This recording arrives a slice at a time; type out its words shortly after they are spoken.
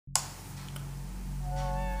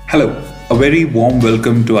Hello, a very warm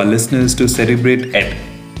welcome to our listeners to CerebratED.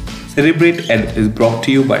 CerebratED is brought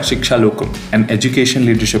to you by Shiksha Lokam, an education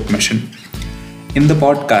leadership mission. In the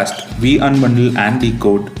podcast, we unbundle and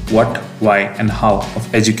decode what, why, and how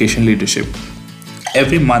of education leadership.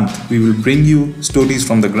 Every month, we will bring you stories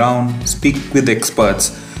from the ground, speak with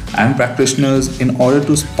experts and practitioners in order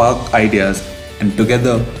to spark ideas and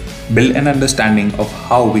together build an understanding of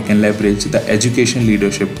how we can leverage the education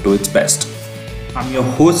leadership to its best. I'm your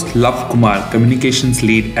host, Love Kumar, Communications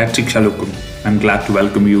Lead at Shiksha Lokam. I'm glad to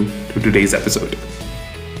welcome you to today's episode.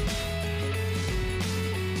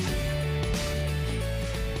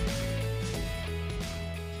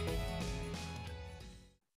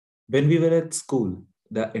 When we were at school,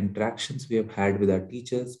 the interactions we have had with our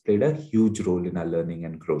teachers played a huge role in our learning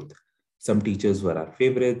and growth. Some teachers were our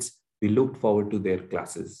favorites. We looked forward to their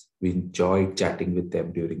classes. We enjoyed chatting with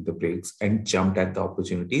them during the breaks and jumped at the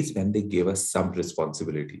opportunities when they gave us some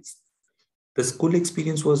responsibilities. The school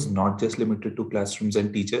experience was not just limited to classrooms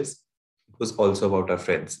and teachers, it was also about our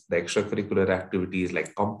friends. The extracurricular activities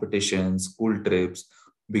like competitions, school trips,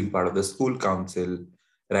 being part of the school council,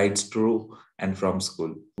 rides to and from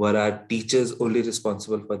school. Were our teachers only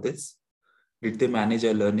responsible for this? Did they manage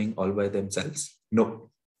our learning all by themselves? No.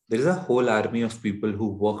 There is a whole army of people who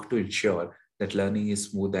work to ensure that learning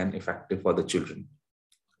is smooth and effective for the children.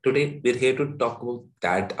 Today, we're here to talk about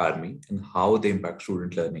that army and how they impact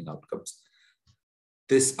student learning outcomes.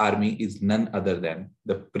 This army is none other than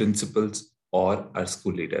the principals or our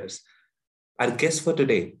school leaders. Our guest for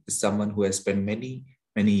today is someone who has spent many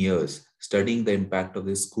years studying the impact of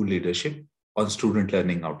this school leadership on student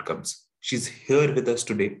learning outcomes. She's here with us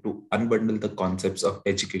today to unbundle the concepts of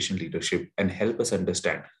education leadership and help us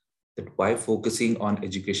understand that why focusing on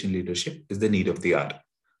education leadership is the need of the hour.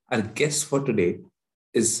 Our guest for today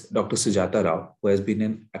is Dr. Sujatha Rao, who has been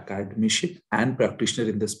an academician and practitioner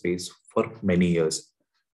in the space for many years.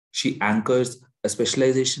 She anchors a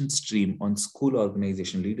specialization stream on school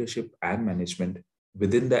organization leadership and management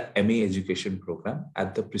within the MA education program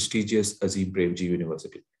at the prestigious Azim Premji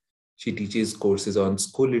University. She teaches courses on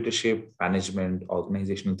school leadership, management,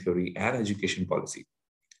 organizational theory, and education policy.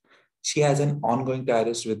 She has an ongoing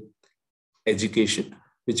tirage with education,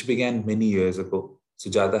 which began many years ago.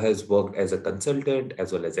 Sujatha has worked as a consultant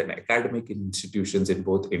as well as an academic in institutions in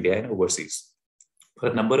both India and overseas. For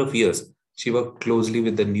a number of years, she worked closely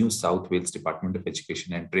with the New South Wales Department of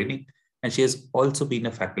Education and Training, and she has also been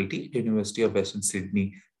a faculty at the University of Western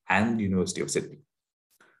Sydney and University of Sydney.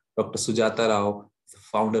 Dr. Sujatha Rao is the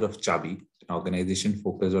founder of Chabi, an organization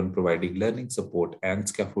focused on providing learning support and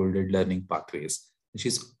scaffolded learning pathways.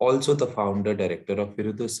 She's also the founder director of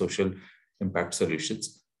Virudha Social Impact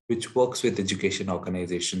Solutions, which works with education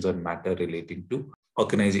organizations on matter relating to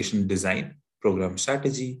organization design, program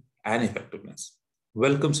strategy, and effectiveness.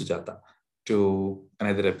 Welcome, Sujatha, to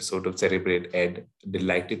another episode of CerebratED.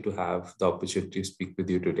 Delighted to have the opportunity to speak with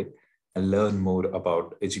you today and learn more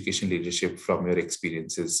about education leadership from your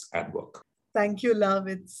experiences and work. Thank you, Love.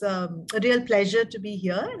 It's a real pleasure to be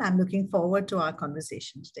here, and I'm looking forward to our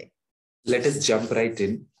conversation today. Let us jump right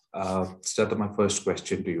in. Sujatha, my first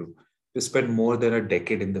question to you. You spent more than a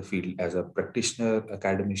decade in the field as a practitioner,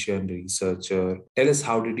 academician, researcher. Tell us,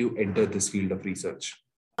 how did you enter this field of research?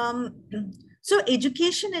 So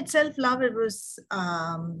education itself, Love, it was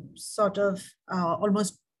sort of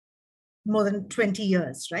almost more than 20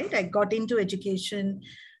 years, right? I got into education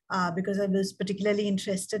because I was particularly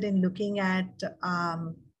interested in looking at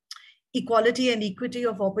equality and equity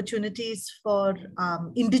of opportunities for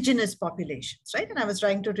indigenous populations, right? And I was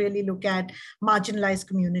trying to really look at marginalized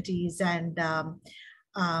communities and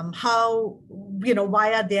how,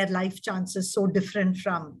 why are their life chances so different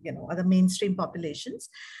from, other mainstream populations.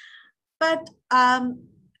 But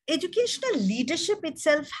educational leadership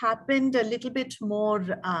itself happened a little bit more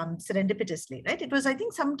serendipitously, right? It was, I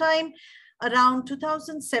think, sometime around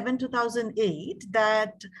 2007, 2008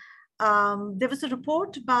 that there was a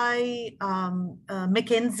report by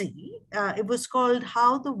McKinsey. It was called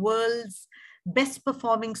How the World's Best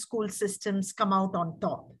Performing School Systems Come Out on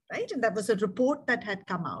Top, right? And that was a report that had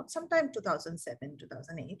come out sometime 2007,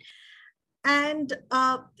 2008. And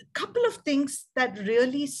a couple of things that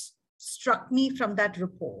really struck me from that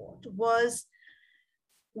report was,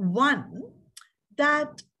 one,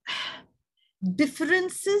 that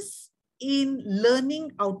differences in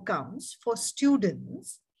learning outcomes for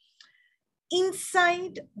students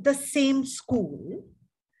inside the same school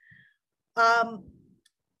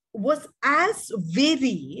was as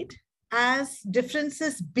varied as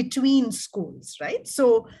differences between schools, right?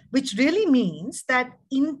 So, which really means that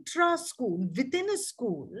intra-school, within a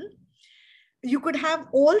school, you could have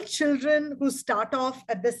all children who start off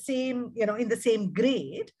at the same, in the same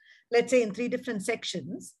grade, let's say in 3 different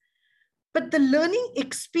sections, but the learning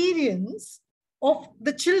experience of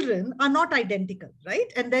the children are not identical,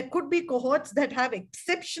 right? And there could be cohorts that have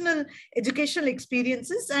exceptional educational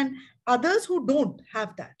experiences and others who don't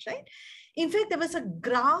have that, right? In fact, there was a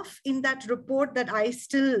graph in that report that I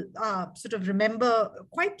still sort of remember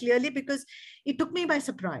quite clearly because it took me by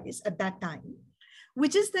surprise at that time,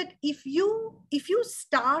 which is that if you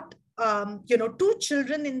start, 2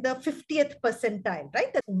 children in the 50th percentile,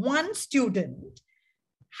 right? That one student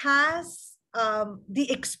has the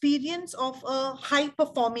experience of a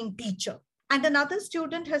high-performing teacher, and another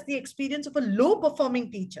student has the experience of a low-performing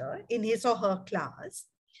teacher in his or her class.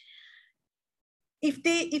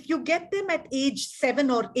 If you get them at age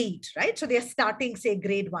 7 or 8, right? So they're starting, say,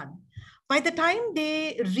 grade 1. By the time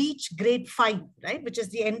they reach grade 5, right, which is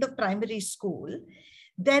the end of primary school,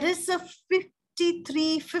 there is a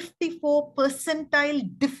 53, 54 percentile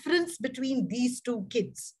difference between these 2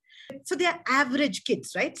 kids. So they are average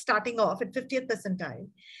kids, right? Starting off at 50th percentile.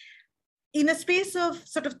 In a space of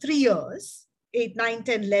sort of 3 years, 8, 9,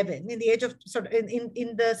 10, 11, in the age of sort of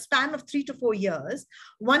in the span of 3 to 4 years,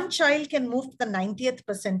 one child can move to the 90th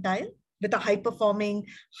percentile with a high-performing,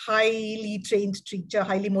 highly trained teacher,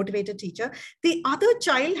 highly motivated teacher. The other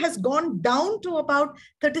child has gone down to about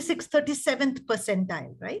 36th, 37th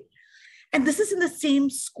percentile, right? And this is in the same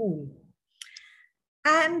school.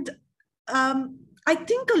 And I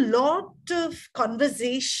think a lot of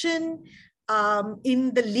conversation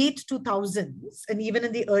in the late 2000s and even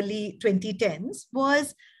in the early 2010s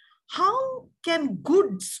was how can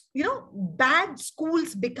bad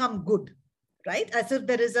schools become good, right? As if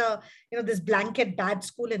there is this blanket bad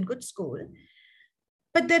school and good school.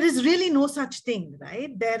 But there is really no such thing,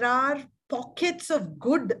 right? There are pockets of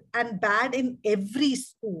good and bad in every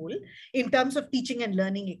school in terms of teaching and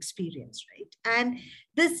learning experience, right? And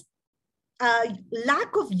this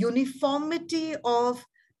lack of uniformity of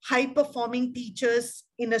high-performing teachers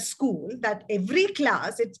in a school, that every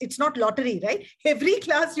class, it's not lottery, right? Every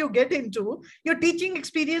class you get into, your teaching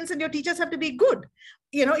experience and your teachers have to be good.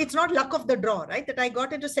 It's not luck of the draw, right? That I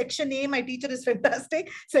got into section A, my teacher is fantastic.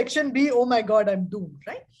 Section B, oh my God, I'm doomed,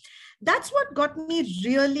 right? That's what got me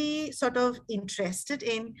really sort of interested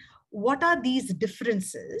in what are these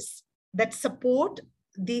differences that support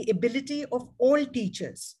the ability of all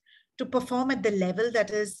teachers to perform at the level that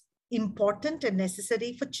is important and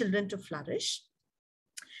necessary for children to flourish.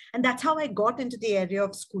 And that's how I got into the area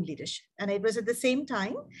of school leadership. And it was at the same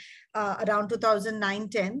time, around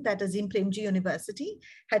 2009-10, that Azim Premji University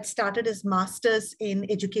had started its Masters in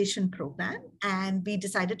Education program. And we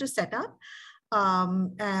decided to set up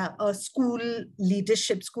a school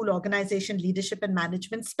leadership, school organization leadership and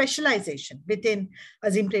management specialization within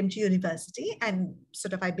Azim Premji University. And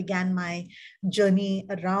sort of I began my journey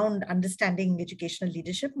around understanding educational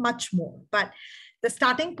leadership much more. But the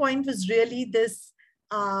starting point was really this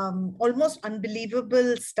almost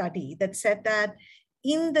unbelievable study that said that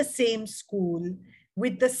in the same school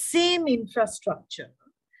with the same infrastructure,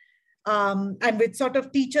 and with sort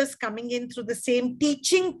of teachers coming in through the same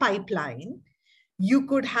teaching pipeline, you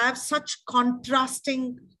could have such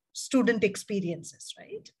contrasting student experiences,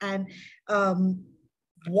 right? And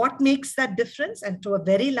what makes that difference? And to a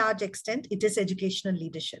very large extent, it is educational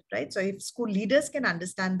leadership, right? So if school leaders can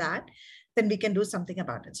understand that, then we can do something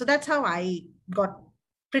about it. So that's how I got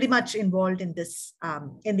pretty much involved in this,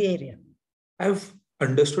 in the area. I've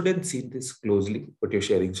understood and seen this closely, what you're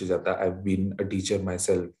sharing, Sujatha. I've been a teacher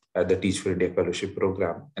myself at the Teach for India Fellowship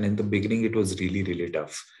Program. And in the beginning, it was really, really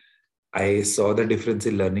tough. I saw the difference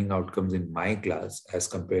in learning outcomes in my class as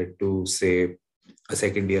compared to, say, a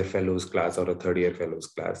second-year fellows class or a third-year fellows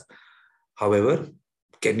class. However,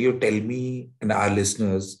 can you tell me and our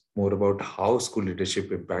listeners more about how school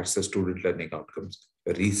leadership impacts the student learning outcomes?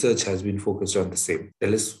 Research has been focused on the same.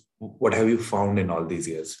 Tell us, what have you found in all these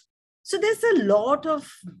years? So there's a lot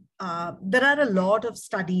of, there are a lot of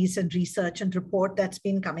studies and research and report that's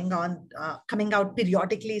been coming out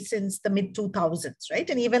periodically since the mid 2000s, right?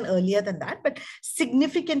 And even earlier than that, but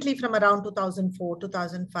significantly from around 2004,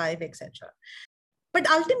 2005, etc. But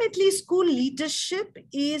ultimately, school leadership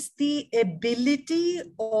is the ability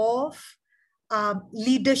of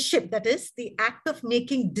leadership, that is the act of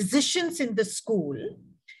making decisions in the school,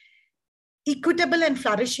 equitable and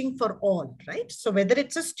flourishing for all, right? So whether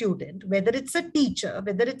it's a student, whether it's a teacher,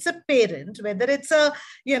 whether it's a parent, whether it's a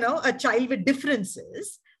child with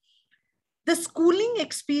differences, the schooling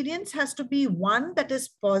experience has to be one that is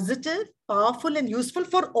positive, powerful, and useful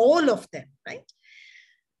for all of them, right?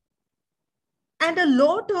 And a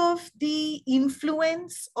lot of the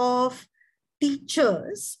influence of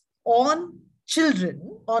teachers on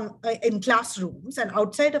children in classrooms and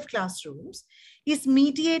outside of classrooms is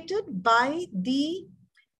mediated by the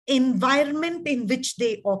environment in which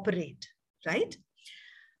they operate, right?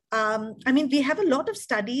 I mean, we have a lot of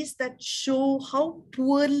studies that show how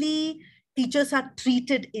poorly teachers are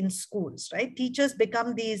treated in schools, right? Teachers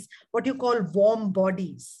become these, what you call warm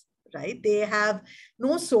bodies, right? They have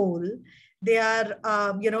no soul. They are,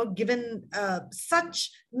 given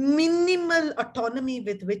such minimal autonomy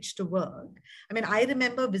with which to work. I mean, I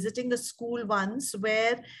remember visiting a school once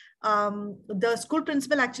where the school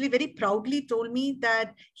principal actually very proudly told me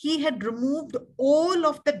that he had removed all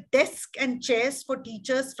of the desk and chairs for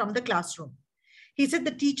teachers from the classroom. He said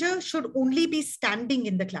the teacher should only be standing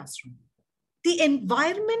in the classroom. The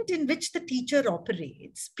environment in which the teacher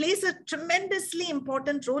operates plays a tremendously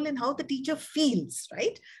important role in how the teacher feels,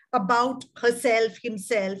 right? About herself,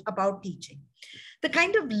 himself, about teaching. The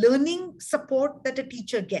kind of learning support that a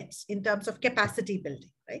teacher gets in terms of capacity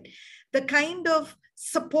building, right? The kind of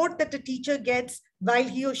support that a teacher gets while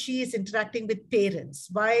he or she is interacting with parents,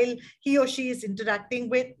 while he or she is interacting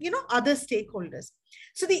with, other stakeholders.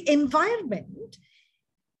 So the environment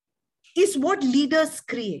is what leaders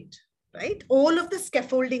create, right? All of the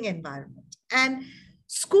scaffolding environment. And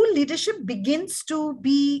school leadership begins to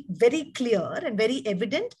be very clear and very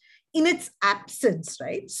evident in its absence,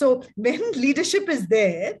 right? So when leadership is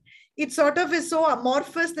there, it sort of is so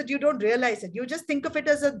amorphous that you don't realize it. You just think of it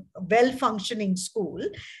as a well-functioning school.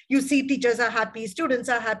 You see teachers are happy, students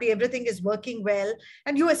are happy, everything is working well,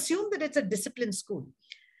 and you assume that it's a disciplined school.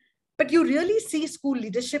 But you really see school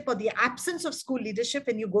leadership or the absence of school leadership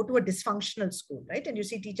when you go to a dysfunctional school, right? And you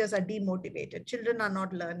see teachers are demotivated, children are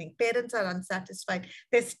not learning, parents are unsatisfied,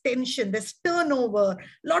 there's tension, there's turnover,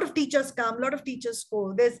 a lot of teachers come, a lot of teachers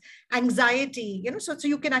go, there's anxiety, so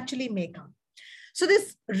you can actually make up. So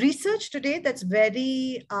there's research today that's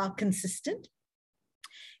very consistent.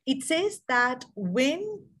 It says that when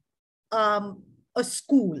a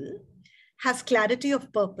school has clarity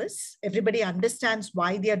of purpose, everybody understands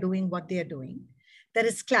why they are doing what they are doing. There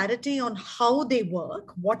is clarity on how they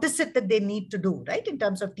work, what is it that they need to do, right? In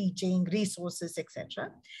terms of teaching, resources, etc.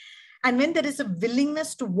 And when there is a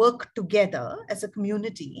willingness to work together as a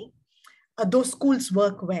community, those schools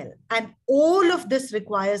work well. And all of this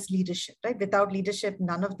requires leadership, right? Without leadership,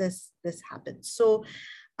 none of this happens. So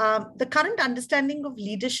the current understanding of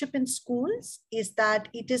leadership in schools is that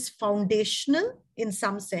it is foundational in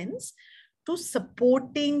some sense to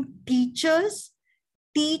supporting teachers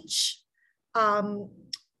teach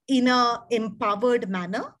in an empowered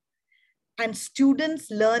manner, and students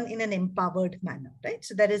learn in an empowered manner, right?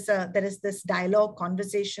 So there is this dialogue,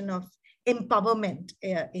 conversation of empowerment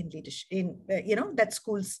in leadership, that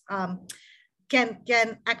schools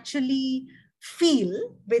can actually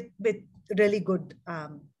feel with really good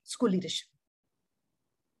school leadership.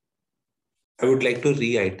 I would like to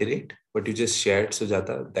reiterate what you just shared,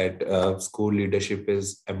 Sujatha, that school leadership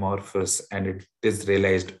is amorphous and it is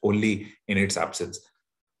realized only in its absence.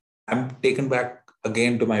 I'm taken back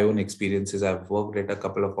again to my own experiences. I've worked at a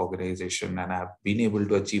couple of organizations and I've been able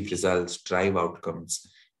to achieve results, drive outcomes,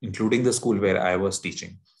 including the school where I was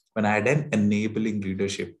teaching, when I had an enabling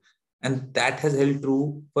leadership. And that has held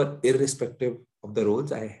true for irrespective of the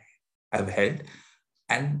roles I have held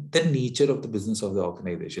and the nature of the business of the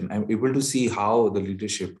organization. I'm able to see how the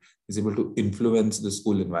leadership is able to influence the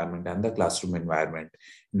school environment and the classroom environment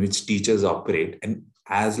in which teachers operate. And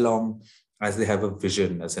as long as they have a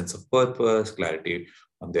vision, a sense of purpose, clarity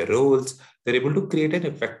on their roles, they're able to create an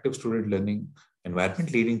effective student learning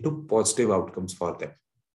environment leading to positive outcomes for them.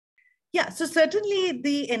 Yeah, so certainly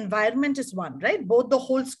the environment is one, right? Both the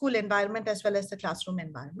whole school environment as well as the classroom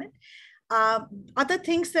environment. Other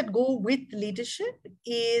things that go with leadership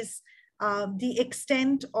is the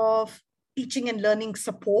extent of teaching and learning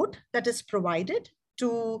support that is provided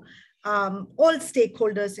to all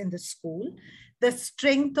stakeholders in the school, the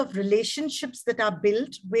strength of relationships that are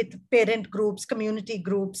built with parent groups, community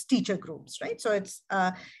groups, teacher groups, right? So it's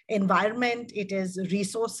environment, it is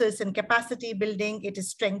resources and capacity building, it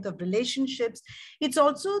is strength of relationships. It's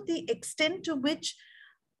also the extent to which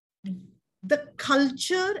the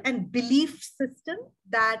culture and belief system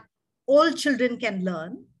that all children can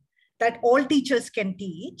learn, that all teachers can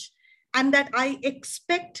teach, and that I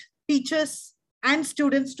expect teachers and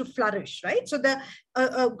students to flourish, right? So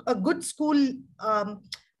a good school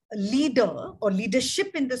leader or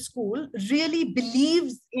leadership in the school really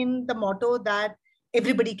believes in the motto that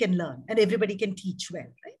everybody can learn and everybody can teach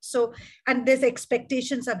well, right? So, and these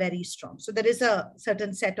expectations are very strong. So there is a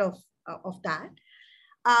certain set of that.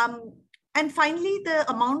 And finally, the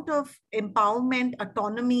amount of empowerment,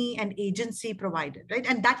 autonomy, and agency provided, right?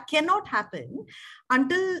 And that cannot happen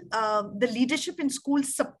until the leadership in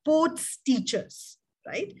schools supports teachers,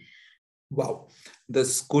 right? Wow. The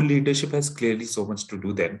school leadership has clearly so much to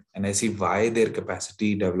do then, and I see why their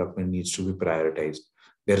capacity development needs to be prioritized.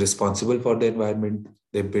 They're responsible for the environment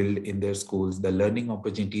they build in their schools, the learning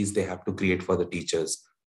opportunities they have to create for the teachers,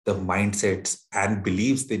 the mindsets and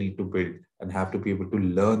beliefs they need to build and have to be able to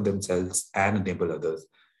learn themselves and enable others.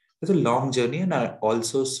 It's a long journey, and I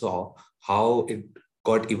also saw how it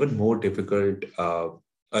got even more difficult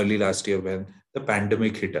early last year when the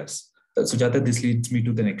pandemic hit us. Sujatha, this leads me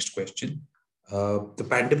to the next question. The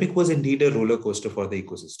pandemic was indeed a roller coaster for the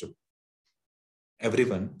ecosystem.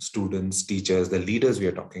 Everyone, students, teachers, the leaders we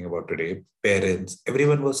are talking about today, parents,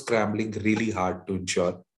 everyone was scrambling really hard to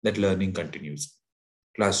ensure that learning continues.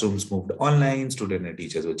 Classrooms moved online, students and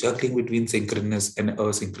teachers were juggling between synchronous and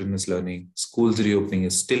asynchronous learning. Schools reopening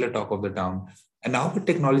is still a talk of the town. And now with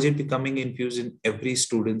technology becoming infused in every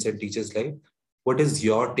student's and teacher's life, what is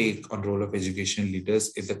your take on role of educational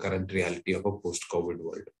leaders in the current reality of a post-COVID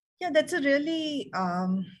world? Yeah, that's a really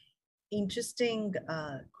interesting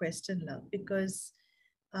question, Love, because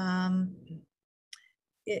um,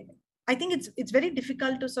 I think it's very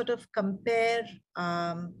difficult to sort of compare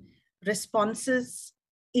responses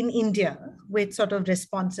in India with sort of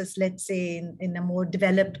responses, let's say, in a more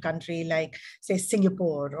developed country like, say,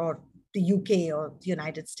 Singapore or the UK or the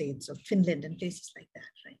United States or Finland and places like that,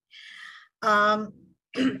 right?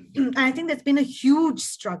 I think that's been a huge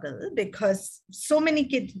struggle because so many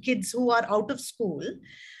kids who are out of school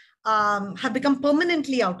have become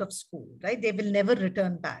permanently out of school, right? They will never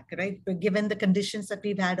return back, right? But given the conditions that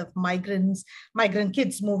we've had of migrant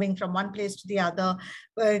kids moving from one place to the other,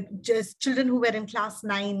 just children who were in class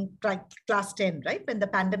 9, class 10, right? When the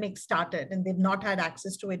pandemic started and they've not had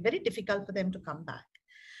access to it, very difficult for them to come back.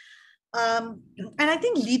 And I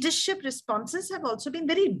think leadership responses have also been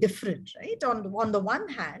very different, right? On the one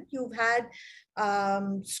hand, you've had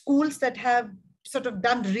schools that have sort of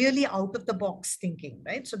done really out of the box thinking,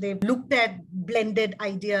 right? So they've looked at blended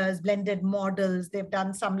ideas, blended models. They've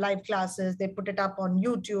done some live classes. They put it up on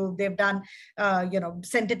YouTube. They've done,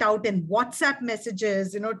 sent it out in WhatsApp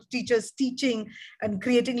messages, teachers teaching and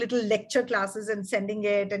creating little lecture classes and sending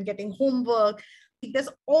it and getting homework. There's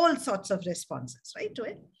all sorts of responses, right, to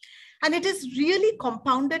it. And it is really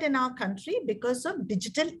compounded in our country because of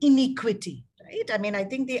digital inequity, right? I mean, I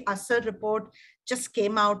think the ASER report just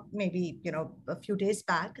came out maybe, a few days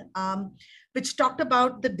back, which talked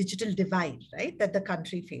about the digital divide, right, that the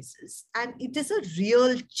country faces. And it is a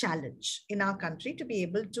real challenge in our country to be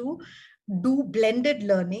able to do blended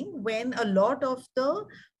learning when a lot of the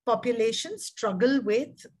population struggle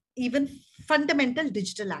with even fundamental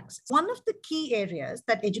digital access. One of the key areas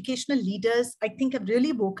that educational leaders, I think, have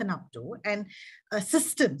really woken up to, and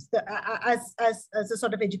systems, as a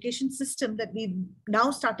sort of education system that we've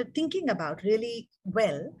now started thinking about really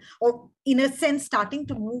well, or in a sense, starting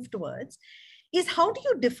to move towards, is how do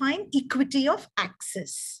you define equity of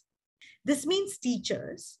access? This means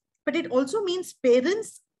teachers, but it also means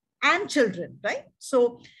parents and children, right?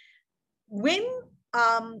 So when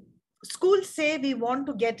schools say we want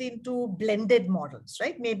to get into blended models,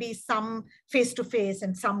 right? Maybe some face-to-face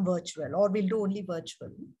and some virtual, or we'll do only virtual.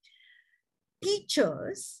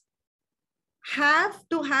 Teachers have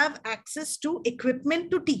to have access to equipment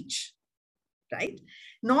to teach, right?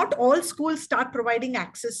 Not all schools start providing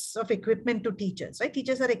access of equipment to teachers, right?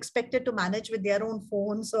 Teachers are expected to manage with their own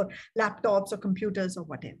phones or laptops or computers or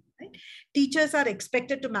whatever, right? Teachers are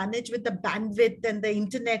expected to manage with the bandwidth and the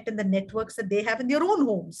internet and the networks that they have in their own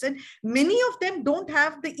homes. And many of them don't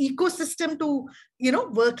have the ecosystem to,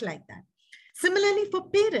 work like that. Similarly, for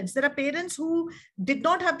parents, there are parents who did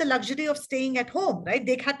not have the luxury of staying at home, right?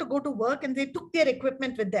 They had to go to work and they took their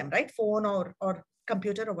equipment with them, right? Phone or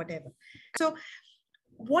computer or whatever. So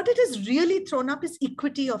what it has really thrown up is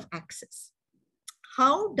equity of access.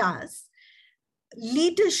 How does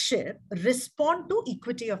leadership respond to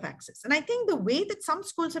equity of access? And I think the way that some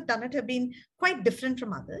schools have done it have been quite different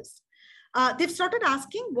from others. They've started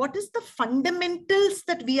asking, what is the fundamentals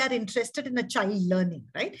that we are interested in a child learning,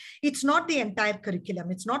 right? It's not the entire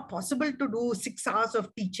curriculum. It's not possible to do 6 hours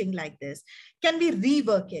of teaching like this. Can we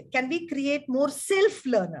rework it? Can we create more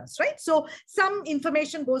self-learners, right? So some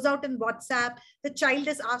information goes out in WhatsApp. The child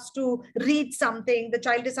is asked to read something. The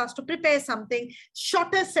child is asked to prepare something.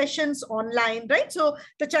 Shorter sessions online, right? So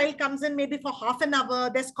the child comes in maybe for half an hour.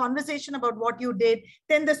 There's conversation about what you did.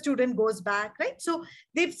 Then the student goes back, right? So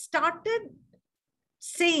they've started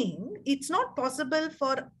saying it's not possible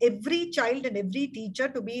for every child and every teacher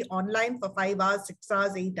to be online for 5 hours, 6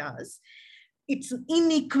 hours, 8 hours. It's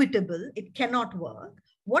inequitable. It cannot work.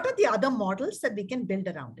 What are the other models that we can build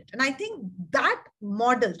around it? And I think that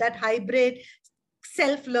model, that hybrid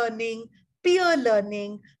self-learning, peer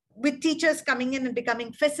learning, with teachers coming in and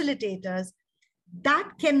becoming facilitators, that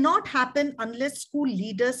cannot happen unless school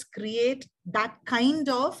leaders create that kind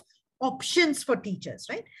of options for teachers,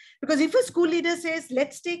 right? Because if a school leader says,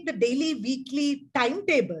 let's take the daily, weekly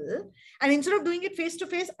timetable, and instead of doing it face to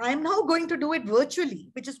face, I'm now going to do it virtually,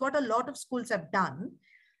 which is what a lot of schools have done.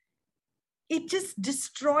 It just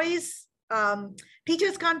destroys,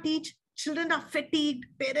 teachers can't teach, children are fatigued,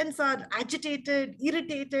 parents are agitated,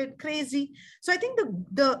 irritated, crazy. So I think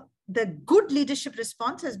the good leadership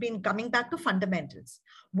response has been coming back to fundamentals.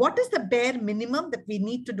 What is the bare minimum that we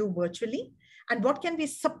need to do virtually? And what can we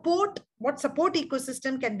support, what support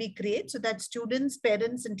ecosystem can we create so that students,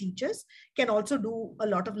 parents, and teachers can also do a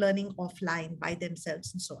lot of learning offline by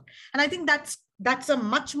themselves and so on. And I think that's a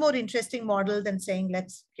much more interesting model than saying,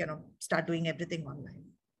 let's, start doing everything online.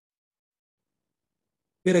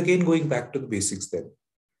 We're again going back to the basics then.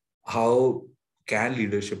 How can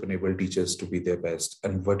leadership enable teachers to be their best?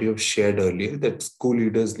 And what you have shared earlier, that school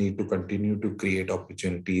leaders need to continue to create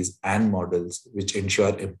opportunities and models which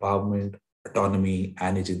ensure empowerment, autonomy,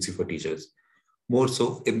 and agency for teachers, more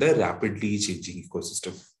so in the rapidly changing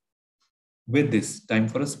ecosystem. With this, time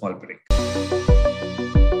for a small break.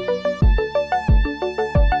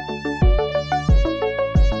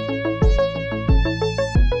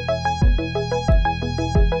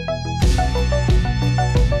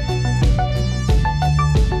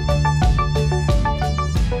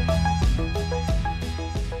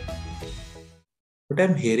 What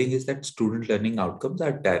I'm hearing is that student learning outcomes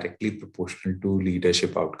are directly proportional to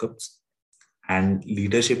leadership outcomes. And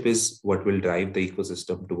leadership is what will drive the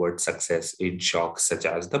ecosystem towards success in shocks such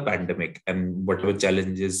as the pandemic and whatever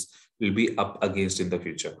challenges will be up against in the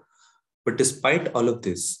future. But despite all of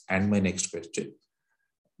this, and my next question,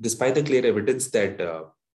 despite the clear evidence that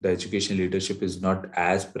the education leadership is not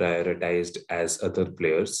as prioritized as other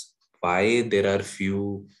players, why there are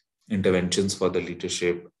few interventions for the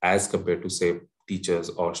leadership as compared to, say, teachers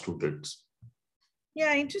or students?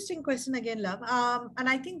 Yeah, interesting question again, Love. And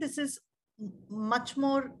I think this is much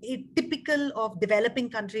more typical of developing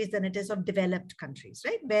countries than it is of developed countries,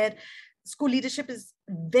 right? Where school leadership is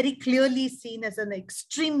very clearly seen as an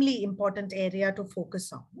extremely important area to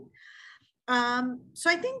focus on. So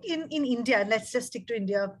I think in India, let's just stick to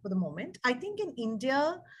India for the moment. I think in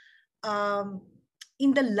India,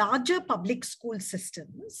 in the larger public school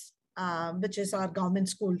systems, which is our government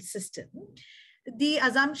school system, the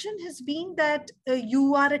assumption has been that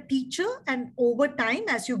you are a teacher, and over time,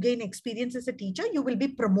 as you gain experience as a teacher, you will be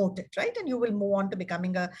promoted, right? And you will move on to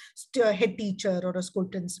becoming a head teacher or a school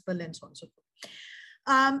principal and so on and so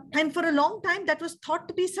forth. And for a long time, that was thought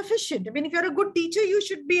to be sufficient. I mean, if you're a good teacher, you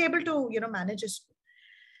should be able to, manage a school.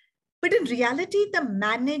 But in reality, the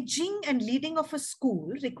managing and leading of a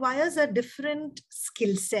school requires a different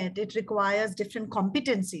skill set. It requires different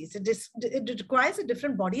competencies. It requires a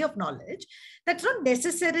different body of knowledge. That's not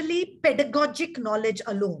necessarily pedagogic knowledge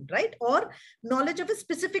alone, right? Or knowledge of a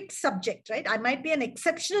specific subject, right? I might be an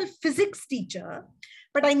exceptional physics teacher,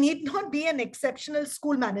 but I need not be an exceptional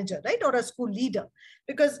school manager, right? Or a school leader,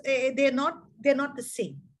 because they're not the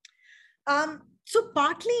same. So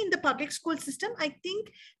partly in the public school system, I think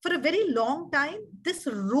for a very long time, this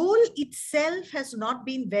role itself has not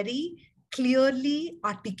been very clearly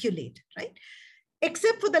articulated, right?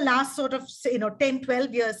 Except for the last sort of, 10,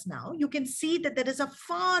 12 years now, you can see that there is a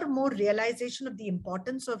far more realization of the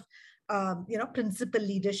importance of, principal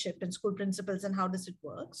leadership and school principals and how does it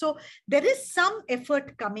work. So there is some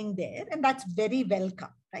effort coming there, and that's very welcome,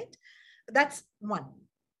 right? That's one.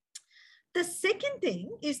 The second thing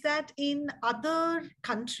is that in other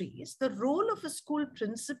countries, the role of a school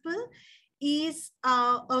principal is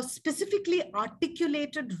a specifically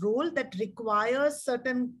articulated role that requires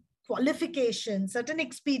certain qualifications, certain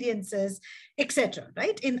experiences, etc.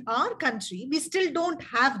 Right? In our country, we still don't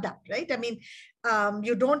have that, right? I mean,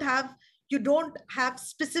 you don't have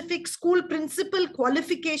specific school principal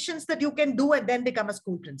qualifications that you can do and then become a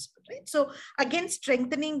school principal, right? So again,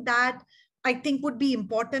 strengthening that, I think, would be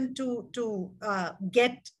important to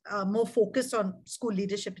get more focus on school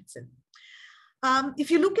leadership itself. If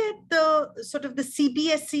you look at the sort of the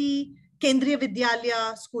CBSE, Kendriya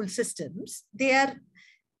Vidyalaya school systems, they are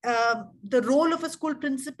the role of a school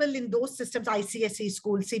principal in those systems, ICSE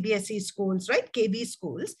schools, CBSE schools, right, KB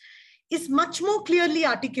schools, is much more clearly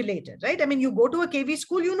articulated, right? I mean, you go to a KV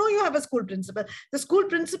school, you know you have a school principal. The school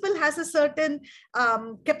principal has a certain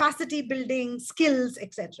capacity building skills,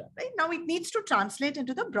 etc. Right? Now it needs to translate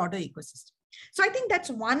into the broader ecosystem. So I think that's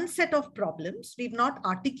one set of problems. We've not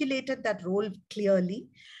articulated that role clearly,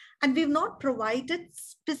 and we've not provided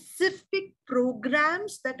specific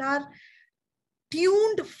programs that are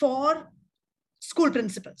tuned for school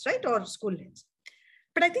principals, right? Or school heads.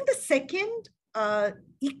 But I think the second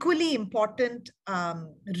equally important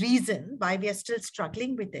reason why we are still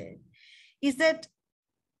struggling with it is that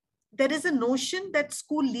there is a notion that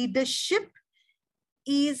school leadership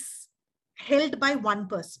is held by one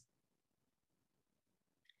person.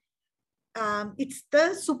 It's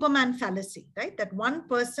the Superman fallacy, right? That one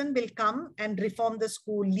person will come and reform the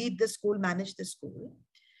school, lead the school, manage the school.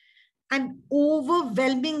 And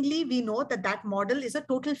overwhelmingly, we know that that model is a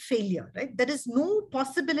total failure, right? There is no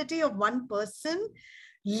possibility of one person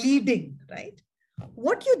leading, right?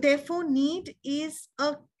 What you therefore need is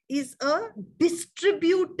a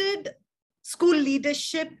distributed school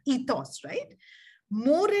leadership ethos, right?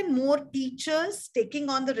 More and more teachers taking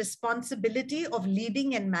on the responsibility of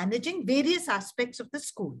leading and managing various aspects of the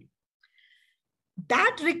school.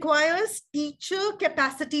 That requires teacher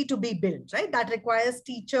capacity to be built, right? That requires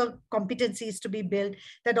teacher competencies to be built.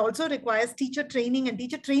 That also requires teacher training and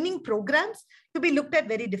teacher training programs to be looked at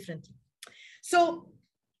very differently. So,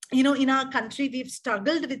 you know, in our country, we've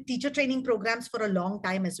struggled with teacher training programs for a long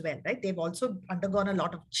time as well, right? They've also undergone a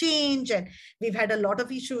lot of change, and we've had a lot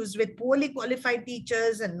of issues with poorly qualified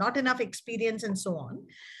teachers and not enough experience and so on.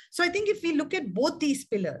 So I think if we look at both these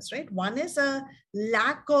pillars, right, one is a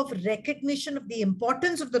lack of recognition of the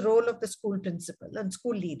importance of the role of the school principal and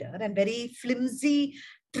school leader, and very flimsy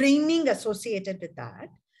training associated with that.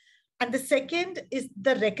 And the second is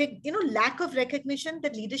the lack of recognition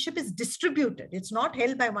that leadership is distributed. It's not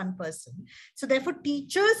held by one person. So therefore,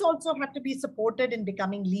 teachers also have to be supported in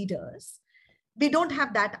becoming leaders. We don't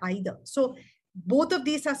have that either. So both of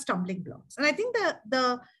these are stumbling blocks. And I think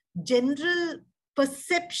the general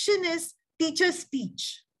perception is teachers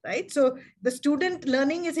teach, right? So the student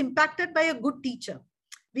learning is impacted by a good teacher.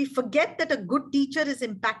 We forget that a good teacher is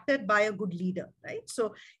impacted by a good leader, right?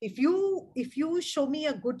 So if you show me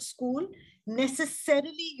a good school,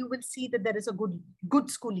 necessarily you will see that there is a good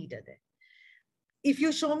school leader there. If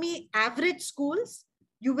you show me average schools,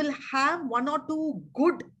 you will have one or two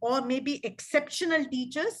good or maybe exceptional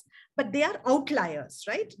teachers, but they are outliers,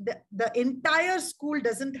 right? The entire school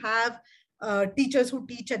doesn't have teachers who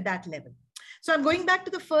teach at that level. So I'm going back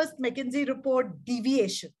to the first McKinsey report,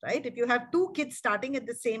 deviation, right? If you have two kids starting at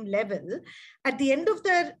the same level, at the end of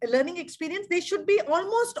their learning experience, they should be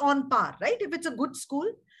almost on par, right? If it's a good school,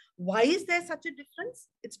 why is there such a difference?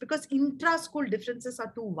 It's because intra-school differences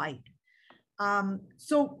are too wide.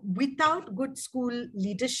 So without good school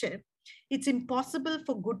leadership, it's impossible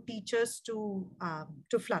for good teachers to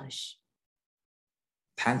flourish.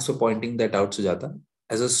 Thanks for pointing that out, Sujatha.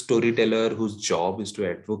 As a storyteller whose job is to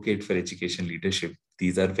advocate for education leadership,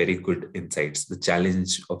 these are very good insights. The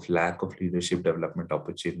challenge of lack of leadership development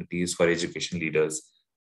opportunities for education leaders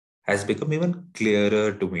has become even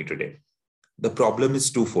clearer to me today. The problem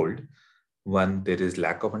is twofold. One, there is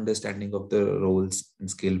lack of understanding of the roles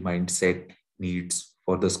and skill mindset needs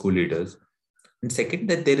for the school leaders. And second,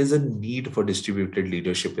 that there is a need for distributed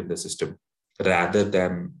leadership in the system rather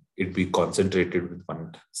than it be concentrated with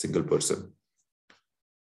one single person.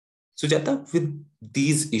 Sujatha, with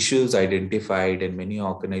these issues identified and many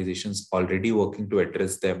organizations already working to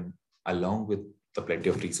address them, along with the plenty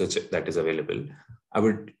of research that is available, I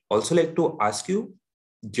would also like to ask you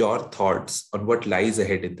your thoughts on what lies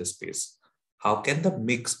ahead in this space. How can the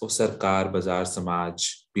mix of Sarkar, Bazaar,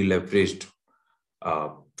 Samaj be leveraged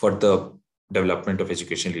for the development of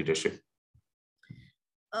education leadership?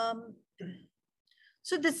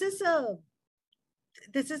 So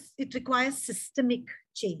it requires systemic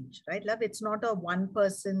change, right, Love? It's not a one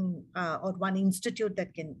person or one institute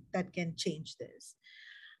that can change this.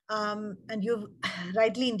 And you've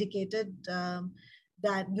rightly indicated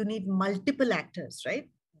that you need multiple actors, right?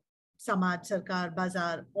 Samaj, Sarkar,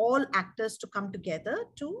 Bazaar, all actors to come together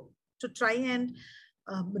to try and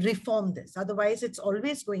reform this. Otherwise, it's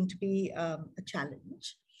always going to be a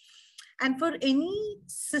challenge. And for any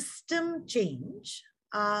system change,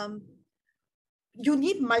 you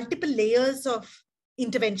need multiple layers of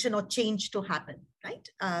intervention or change to happen, right?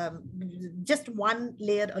 Just one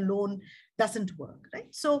layer alone doesn't work, right?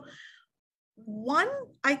 So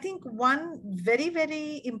I think one very,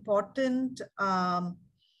 very important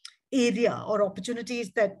area or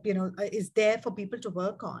opportunities that, is there for people to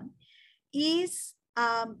work on is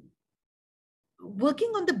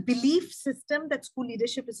working on the belief system that school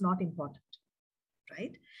leadership is not important,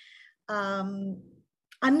 right?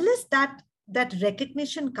 Unless that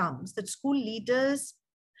recognition comes that school leaders,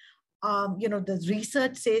 the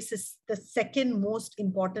research says is the second most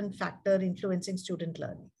important factor influencing student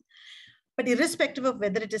learning. But irrespective of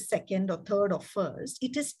whether it is second or third or first,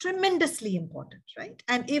 it is tremendously important, right?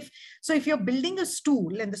 And if you're building a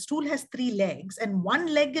stool and the stool has 3 legs and one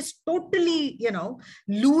leg is totally,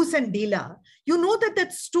 loose and dealer, you know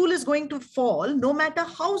that stool is going to fall no matter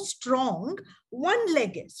how strong one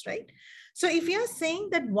leg is, right? So if you're saying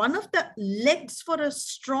that one of the legs for a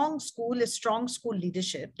strong school is strong school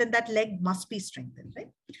leadership, then that leg must be strengthened, right?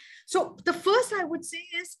 So the first I would say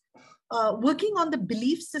is working on the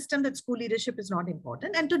belief system that school leadership is not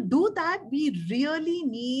important. And to do that, we really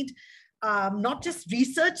need not just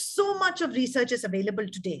research. So much of research is available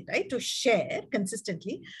today, right, to share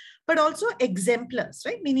consistently, but also exemplars,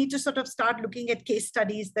 right? We need to sort of start looking at case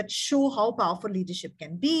studies that show how powerful leadership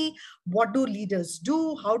can be. What do leaders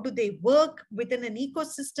do? How do they work within an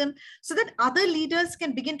ecosystem so that other leaders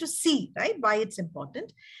can begin to see, right, why it's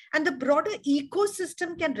important. And the broader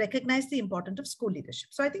ecosystem can recognize the importance of school leadership.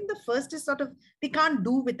 So I think the first is sort of, we can't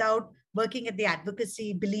do without working at the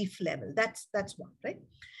advocacy belief level. That's one, right?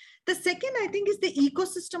 The second, I think, is the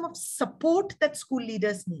ecosystem of support that school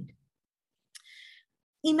leaders need.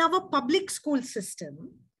 In our public school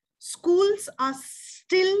system, schools are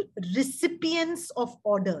still recipients of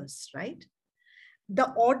orders, right?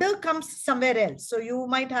 The order comes somewhere else. So you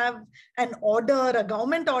might have an order, a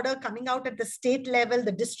government order coming out at the state level,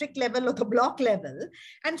 the district level, or the block level,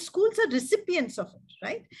 and schools are recipients of it,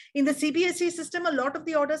 right? In the CBSE system, a lot of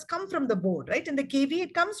the orders come from the board, right? In the KV,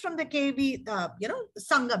 it comes from the KV,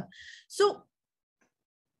 Sangam. So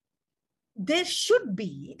there should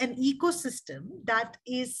be an ecosystem that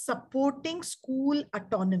is supporting school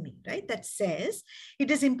autonomy, right? That says it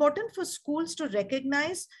is important for schools to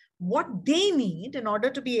recognize what they need in order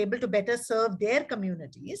to be able to better serve their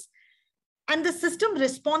communities. And the system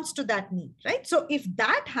responds to that need, right? So if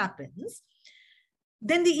that happens,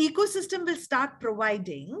 then the ecosystem will start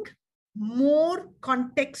providing more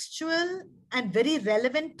contextual and very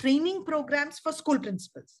relevant training programs for school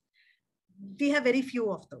principals. We have very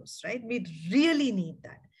few of those, right? We really need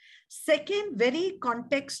that. Second, very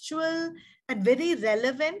contextual and very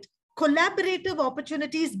relevant collaborative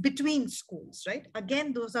opportunities between schools, right?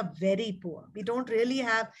 Again, those are very poor. We don't really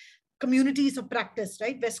have communities of practice,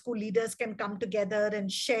 right? Where school leaders can come together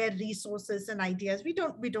and share resources and ideas. We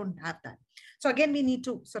don't have that. So again, we need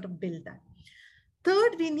to sort of build that.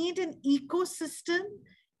 Third, we need an ecosystem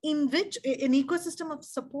of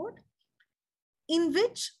support in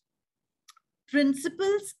which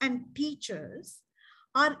principals and teachers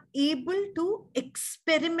are able to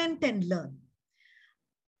experiment and learn.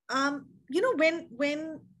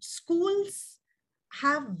 When schools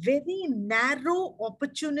have very narrow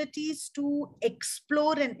opportunities to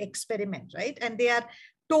explore and experiment, right? And they are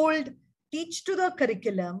told, teach to the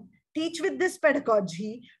curriculum, teach with this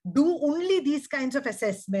pedagogy, do only these kinds of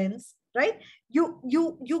assessments, right?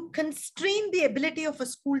 You constrain the ability of a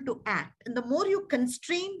school to act. And the more you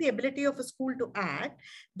constrain the ability of a school to act,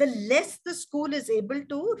 the less the school is able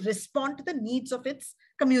to respond to the needs of its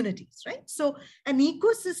communities, right? So an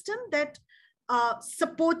ecosystem that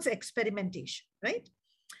supports experimentation, right?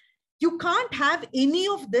 You can't have any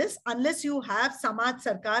of this unless you have Samaj,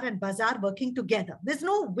 Sarkar, and Bazaar working together. There's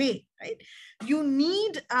no way, right? You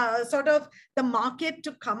need sort of the market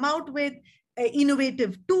to come out with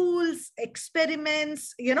innovative tools,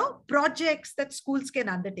 experiments, projects that schools can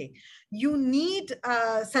undertake. You need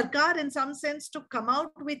Sarkar in some sense to come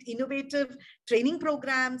out with innovative training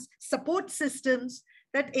programs, support systems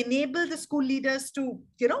that enable the school leaders to,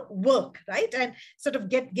 work, right? And sort of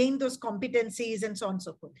gain those competencies and so on and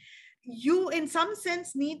so forth. You, in some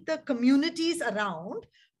sense, need the communities around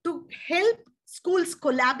to help schools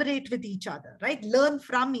collaborate with each other, right? Learn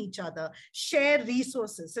from each other, share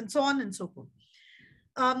resources, and so on and so forth.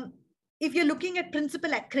 If you're looking at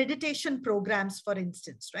principal accreditation programs, for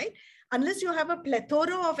instance, right? Unless you have a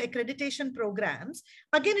plethora of accreditation programs,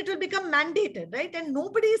 again, it will become mandated, right? And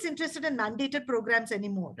nobody is interested in mandated programs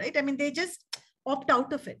anymore, right? I mean, they just opt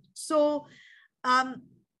out of it. So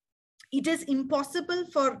it is impossible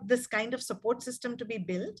for this kind of support system to be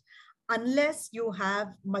built unless you have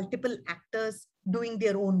multiple actors doing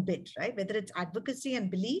their own bit, right? Whether it's advocacy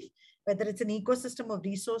and belief, whether it's an ecosystem of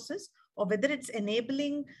resources, or whether it's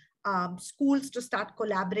enabling schools to start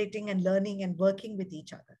collaborating and learning and working with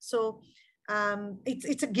each other. So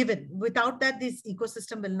it's a given. Without that, this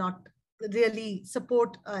ecosystem will not really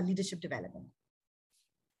support leadership development.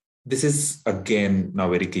 This is again now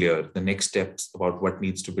very clear. The next steps about what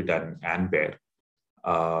needs to be done and where.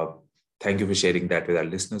 Uh, Thank you for sharing that with our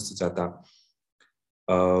listeners, Sujatha.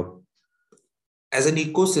 Uh, as an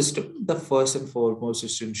ecosystem, the first and foremost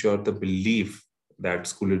is to ensure the belief that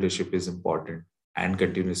school leadership is important and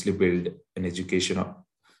continuously build an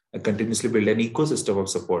continuously build an ecosystem of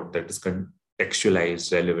support that is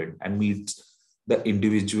contextualized, relevant, and meets the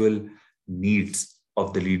individual needs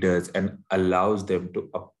of the leaders and allows them to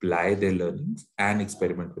apply their learnings and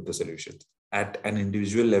experiment with the solutions. At an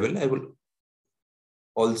individual level, I would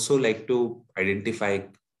also like to identify,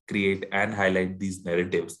 create, and highlight these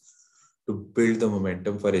narratives to build the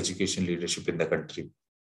momentum for education leadership in the country.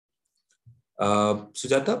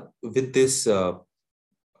 Sujatha, with this,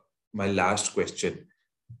 my last question,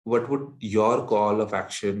 what would your call of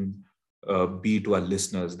action be to our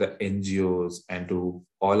listeners, the NGOs, and to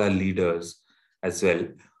all our leaders as well,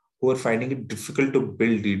 who are finding it difficult to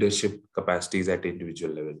build leadership capacities at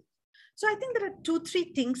individual level? So I think there are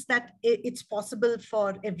 2-3 things that it's possible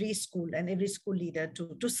for every school and every school leader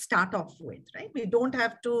to start off with, right? We don't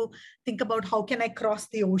have to think about how can I cross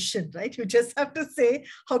the ocean, right? You just have to say,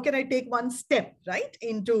 how can I take one step, right,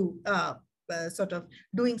 into sort of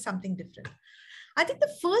doing something different. I think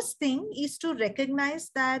the first thing is to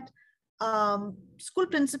recognize that school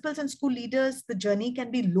principals and school leaders, the journey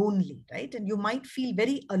can be lonely, right? And you might feel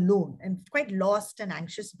very alone and quite lost and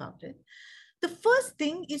anxious about it. The first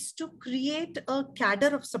thing is to create a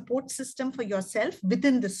cadre of support system for yourself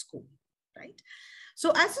within the school, right?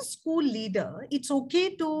 So as a school leader, it's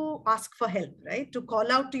okay to ask for help, right? To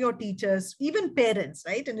call out to your teachers, even parents,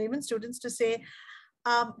 right? And even students to say,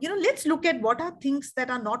 let's look at what are things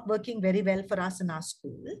that are not working very well for us in our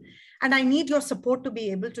school. And I need your support to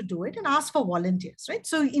be able to do it, and ask for volunteers, right?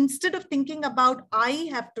 So instead of thinking about, I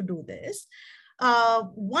have to do this,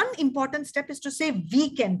 one important step is to say,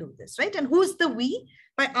 we can do this, right? And who's the we?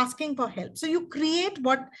 By asking for help. So you create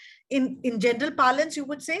what in general parlance, you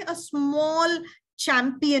would say a small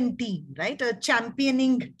champion team, right? A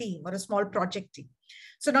championing team or a small project team.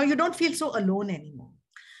 So now you don't feel so alone anymore.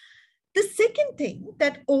 The second thing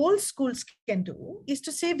that all schools can do is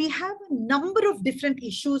to say, we have a number of different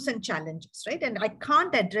issues and challenges, right? And I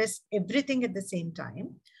can't address everything at the same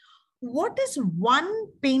time. What is one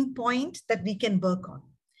pain point that we can work on?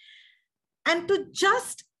 And to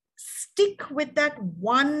just stick with that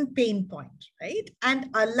one pain point, right? And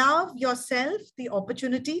allow yourself the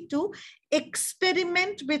opportunity to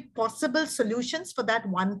experiment with possible solutions for that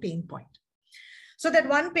one pain point. So that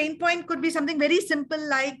one pain point could be something very simple,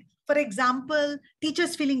 like, for example,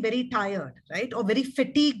 teachers feeling very tired, right? Or very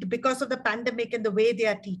fatigued because of the pandemic and the way they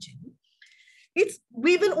are teaching.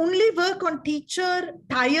 We will only work on teacher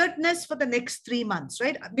tiredness for the next 3 months,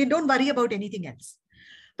 right? We don't worry about anything else.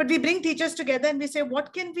 But we bring teachers together and we say,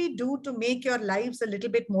 what can we do to make your lives a little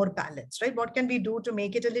bit more balanced, right? What can we do to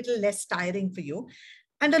make it a little less tiring for you?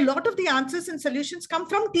 And a lot of the answers and solutions come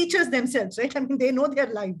from teachers themselves, right? I mean, they know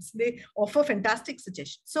their lives. They offer fantastic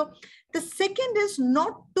suggestions. So the second is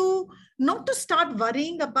not to start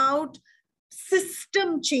worrying about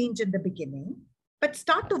system change in the beginning, but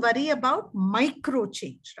start to worry about micro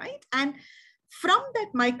change, right? And from that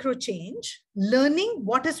micro change, learning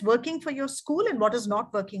what is working for your school and what is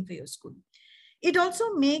not working for your school. It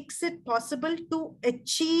also makes it possible to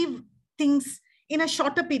achieve things in a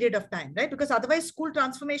shorter period of time, right? Because otherwise school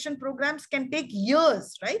transformation programs can take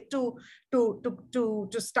years, right? To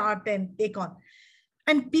start and take on.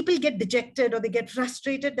 And people get dejected or they get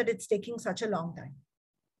frustrated that it's taking such a long time.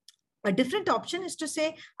 A different option is to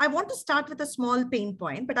say, I want to start with a small pain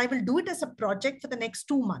point, but I will do it as a project for the next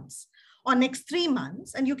 2 months or next 3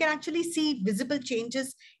 months. And you can actually see visible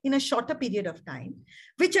changes in a shorter period of time,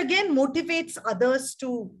 which again motivates others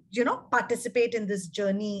to, participate in this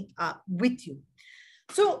journey with you.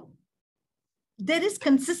 So there is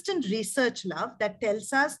consistent research, love, that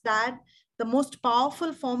tells us that the most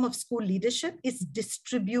powerful form of school leadership is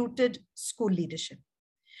distributed school leadership.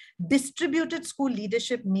 Distributed school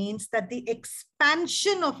leadership means that the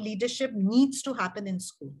expansion of leadership needs to happen in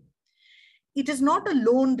school. It is not a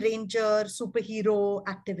lone ranger superhero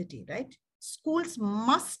activity, right? Schools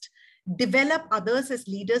must develop others as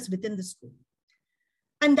leaders within the school.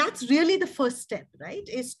 And that's really the first step, right?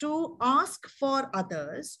 Is to ask for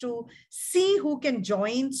others to see who can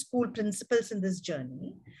join school principals in this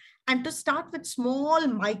journey and to start with small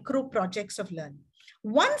micro projects of learning.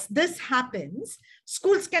 Once this happens,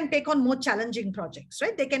 schools can take on more challenging projects,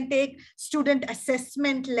 right? They can take student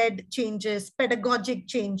assessment-led changes, pedagogic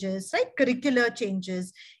changes, right? Curricular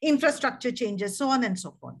changes, infrastructure changes, so on and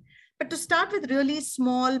so forth. But to start with really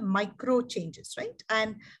small micro changes, right?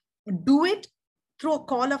 And do it through a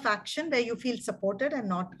call of action where you feel supported and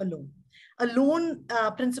not alone. A lone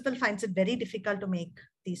principal finds it very difficult to make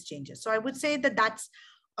these changes. So I would say that that's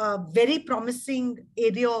a very promising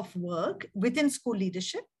area of work within school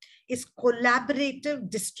leadership, is collaborative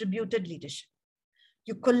distributed leadership.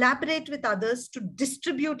 You collaborate with others to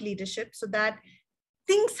distribute leadership so that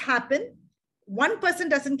things happen. One person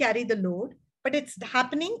doesn't carry the load, but it's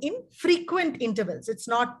happening in frequent intervals. It's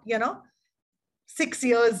not, 6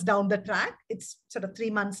 years down the track. It's sort of 3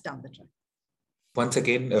 months down the track. Once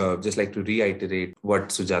again, just like to reiterate what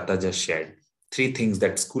Sujatha just shared. 3 things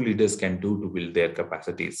that school leaders can do to build their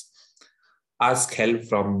capacities. Ask help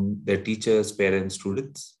from their teachers, parents,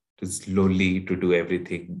 students. It's lonely to do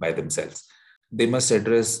everything by themselves. They must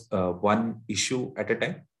address one issue at a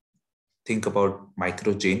time. Think about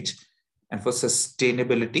micro change. And for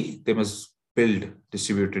sustainability, they must build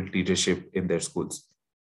distributed leadership in their schools.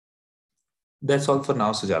 That's all for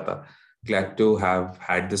now, Sujatha. Glad to have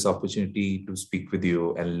had this opportunity to speak with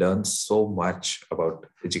you and learn so much about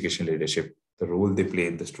education leadership, the role they play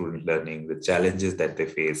in the student learning, the challenges that they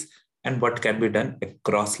face, and what can be done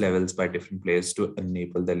across levels by different players to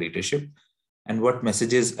enable the leadership, and what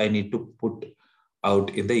messages I need to put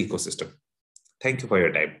out in the ecosystem. Thank you for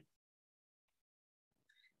your time.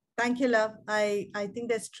 Thank you, Love. I think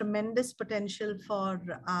there's tremendous potential for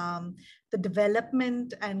the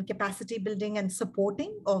development and capacity building and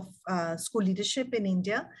supporting of school leadership in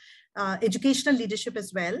India, educational leadership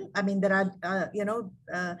as well. I mean, there are,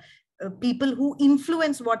 people who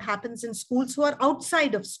influence what happens in schools who are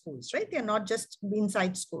outside of schools, right? They're not just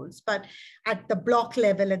inside schools, but at the block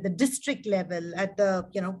level, at the district level, at the,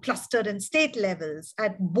 cluster and state levels,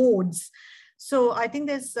 at boards. So I think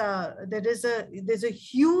there's a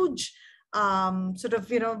huge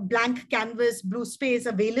blank canvas, blue space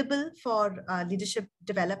available for leadership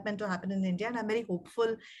development to happen in India. And I'm very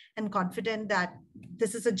hopeful and confident that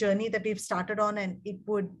this is a journey that we've started on, and it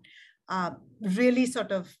would really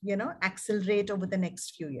accelerate over the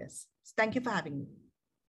next few years. So thank you for having me.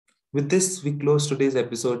 With this, we close today's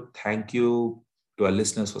episode. Thank you to our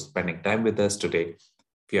listeners for spending time with us today.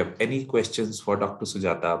 If you have any questions for Dr.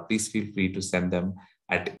 Sujatha, please feel free to send them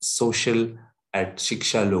at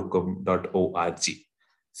social@shikshalokum.org. See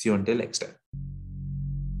you until next time.